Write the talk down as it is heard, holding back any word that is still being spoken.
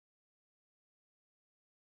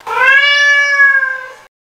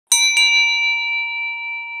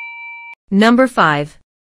Number 5.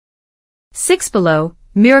 Six Below,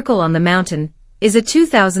 Miracle on the Mountain, is a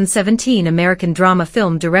 2017 American drama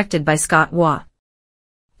film directed by Scott Waugh.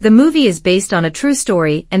 The movie is based on a true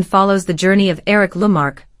story and follows the journey of Eric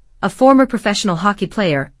Lamarck, a former professional hockey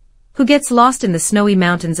player, who gets lost in the snowy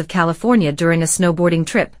mountains of California during a snowboarding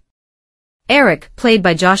trip. Eric, played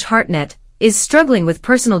by Josh Hartnett, is struggling with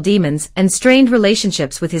personal demons and strained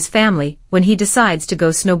relationships with his family when he decides to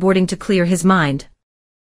go snowboarding to clear his mind.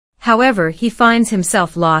 However, he finds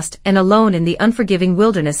himself lost and alone in the unforgiving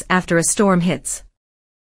wilderness after a storm hits.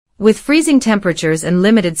 With freezing temperatures and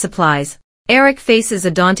limited supplies, Eric faces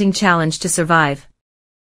a daunting challenge to survive.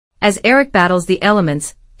 As Eric battles the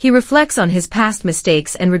elements, he reflects on his past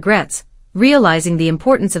mistakes and regrets, realizing the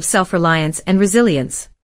importance of self-reliance and resilience.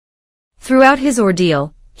 Throughout his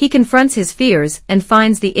ordeal, he confronts his fears and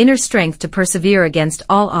finds the inner strength to persevere against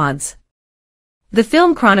all odds. The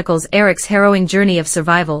film chronicles Eric's harrowing journey of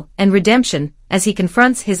survival and redemption as he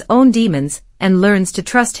confronts his own demons and learns to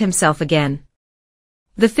trust himself again.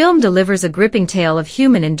 The film delivers a gripping tale of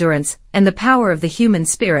human endurance and the power of the human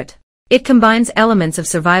spirit. It combines elements of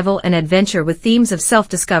survival and adventure with themes of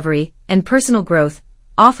self-discovery and personal growth,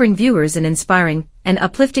 offering viewers an inspiring and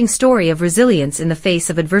uplifting story of resilience in the face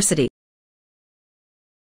of adversity.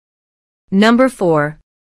 Number 4.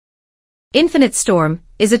 Infinite Storm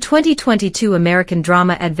is a 2022 American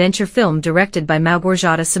drama-adventure film directed by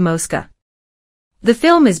Małgorzata Szymowska. The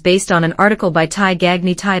film is based on an article by Ty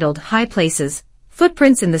Gagne titled High Places,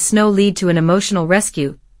 Footprints in the Snow Lead to an Emotional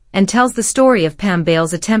Rescue, and tells the story of Pam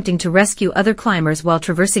Bales attempting to rescue other climbers while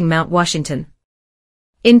traversing Mount Washington.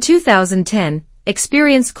 In 2010,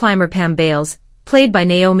 experienced climber Pam Bales, played by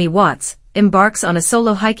Naomi Watts, embarks on a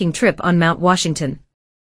solo hiking trip on Mount Washington.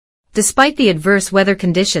 Despite the adverse weather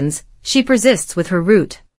conditions, she persists with her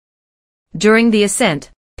route. During the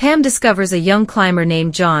ascent, Pam discovers a young climber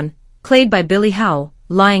named John, played by Billy Howell,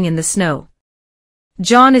 lying in the snow.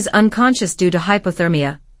 John is unconscious due to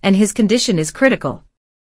hypothermia, and his condition is critical.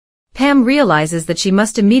 Pam realizes that she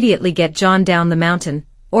must immediately get John down the mountain,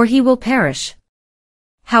 or he will perish.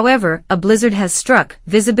 However, a blizzard has struck,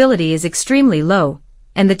 visibility is extremely low,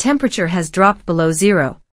 and the temperature has dropped below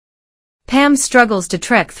zero. Pam struggles to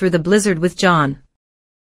trek through the blizzard with John.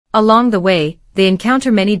 Along the way, they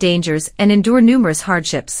encounter many dangers and endure numerous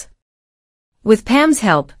hardships. With Pam's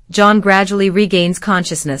help, John gradually regains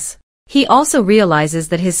consciousness. He also realizes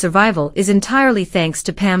that his survival is entirely thanks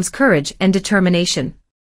to Pam's courage and determination.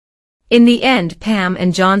 In the end, Pam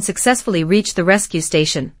and John successfully reach the rescue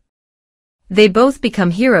station. They both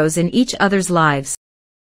become heroes in each other's lives.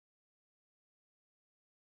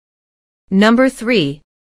 Number 3.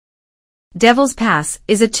 Devil's Pass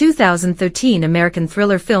is a 2013 American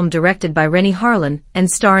thriller film directed by Rennie Harlin and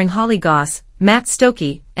starring Holly Goss, Matt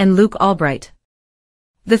Stokke, and Luke Albright.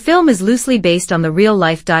 The film is loosely based on the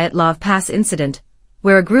real-life Dyatlov Pass incident,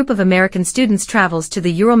 where a group of American students travels to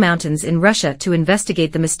the Ural Mountains in Russia to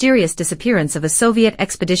investigate the mysterious disappearance of a Soviet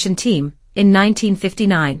expedition team in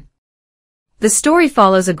 1959. The story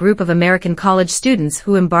follows a group of American college students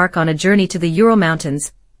who embark on a journey to the Ural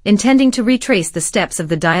Mountains, intending to retrace the steps of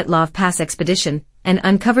the Dyatlov Pass expedition and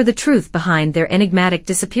uncover the truth behind their enigmatic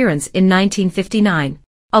disappearance in 1959.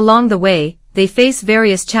 Along the way, they face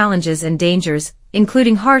various challenges and dangers,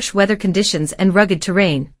 including harsh weather conditions and rugged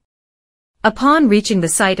terrain. Upon reaching the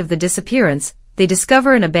site of the disappearance, they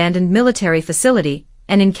discover an abandoned military facility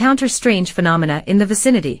and encounter strange phenomena in the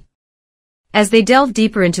vicinity. As they delve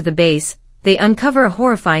deeper into the base, they uncover a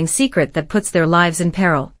horrifying secret that puts their lives in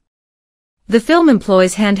peril. The film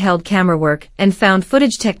employs handheld camera work and found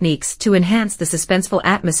footage techniques to enhance the suspenseful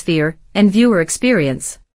atmosphere and viewer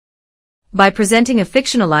experience. By presenting a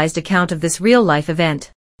fictionalized account of this real-life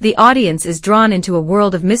event, the audience is drawn into a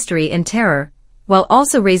world of mystery and terror, while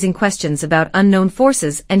also raising questions about unknown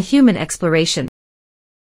forces and human exploration.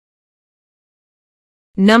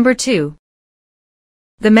 Number 2.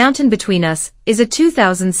 The Mountain Between Us is a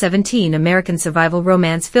 2017 American survival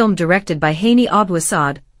romance film directed by Hani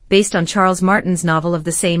Abouassad, based on Charles Martin's novel of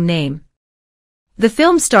the same name. The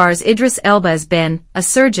film stars Idris Elba as Ben, a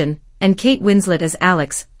surgeon, and Kate Winslet as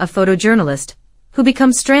Alex, a photojournalist, who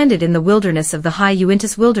become stranded in the wilderness of the High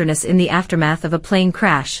Uintas Wilderness in the aftermath of a plane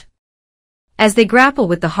crash. As they grapple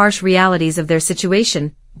with the harsh realities of their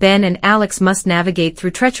situation, Ben and Alex must navigate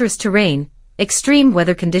through treacherous terrain, extreme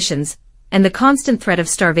weather conditions, and the constant threat of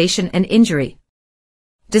starvation and injury.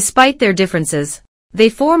 Despite their differences, they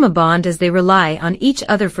form a bond as they rely on each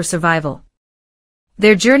other for survival.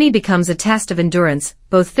 Their journey becomes a test of endurance,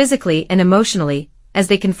 both physically and emotionally, as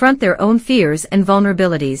they confront their own fears and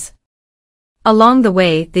vulnerabilities. Along the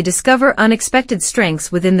way, they discover unexpected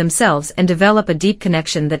strengths within themselves and develop a deep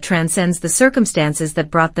connection that transcends the circumstances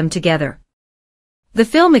that brought them together. The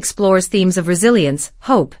film explores themes of resilience,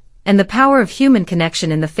 hope, and the power of human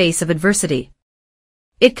connection in the face of adversity.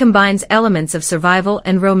 It combines elements of survival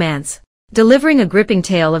and romance, delivering a gripping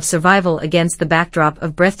tale of survival against the backdrop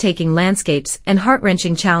of breathtaking landscapes and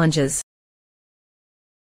heart-wrenching challenges.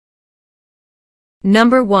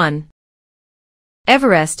 Number 1.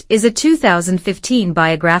 Everest is a 2015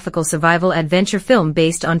 biographical survival adventure film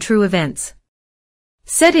based on true events.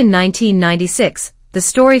 Set in 1996, the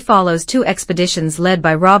story follows two expeditions led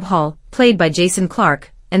by Rob Hall, played by Jason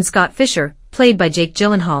Clarke, and Scott Fisher, played by Jake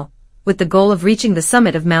Gyllenhaal, with the goal of reaching the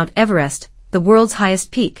summit of Mount Everest, the world's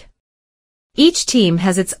highest peak. Each team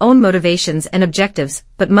has its own motivations and objectives,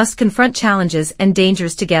 but must confront challenges and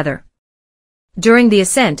dangers together. During the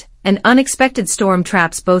ascent, an unexpected storm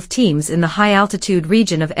traps both teams in the high-altitude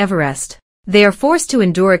region of Everest. They are forced to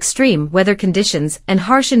endure extreme weather conditions and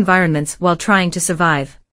harsh environments while trying to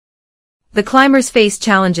survive. The climbers face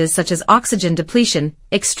challenges such as oxygen depletion,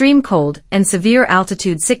 extreme cold, and severe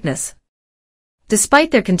altitude sickness.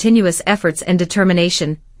 Despite their continuous efforts and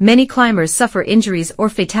determination, many climbers suffer injuries or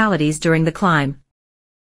fatalities during the climb.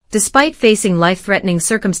 Despite facing life-threatening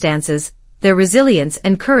circumstances, their resilience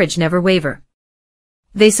and courage never waver.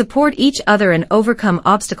 They support each other and overcome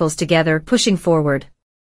obstacles together, pushing forward.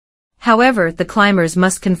 However, the climbers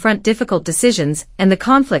must confront difficult decisions and the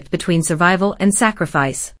conflict between survival and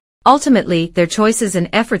sacrifice. Ultimately, their choices and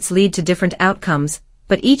efforts lead to different outcomes,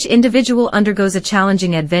 but each individual undergoes a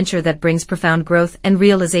challenging adventure that brings profound growth and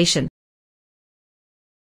realization.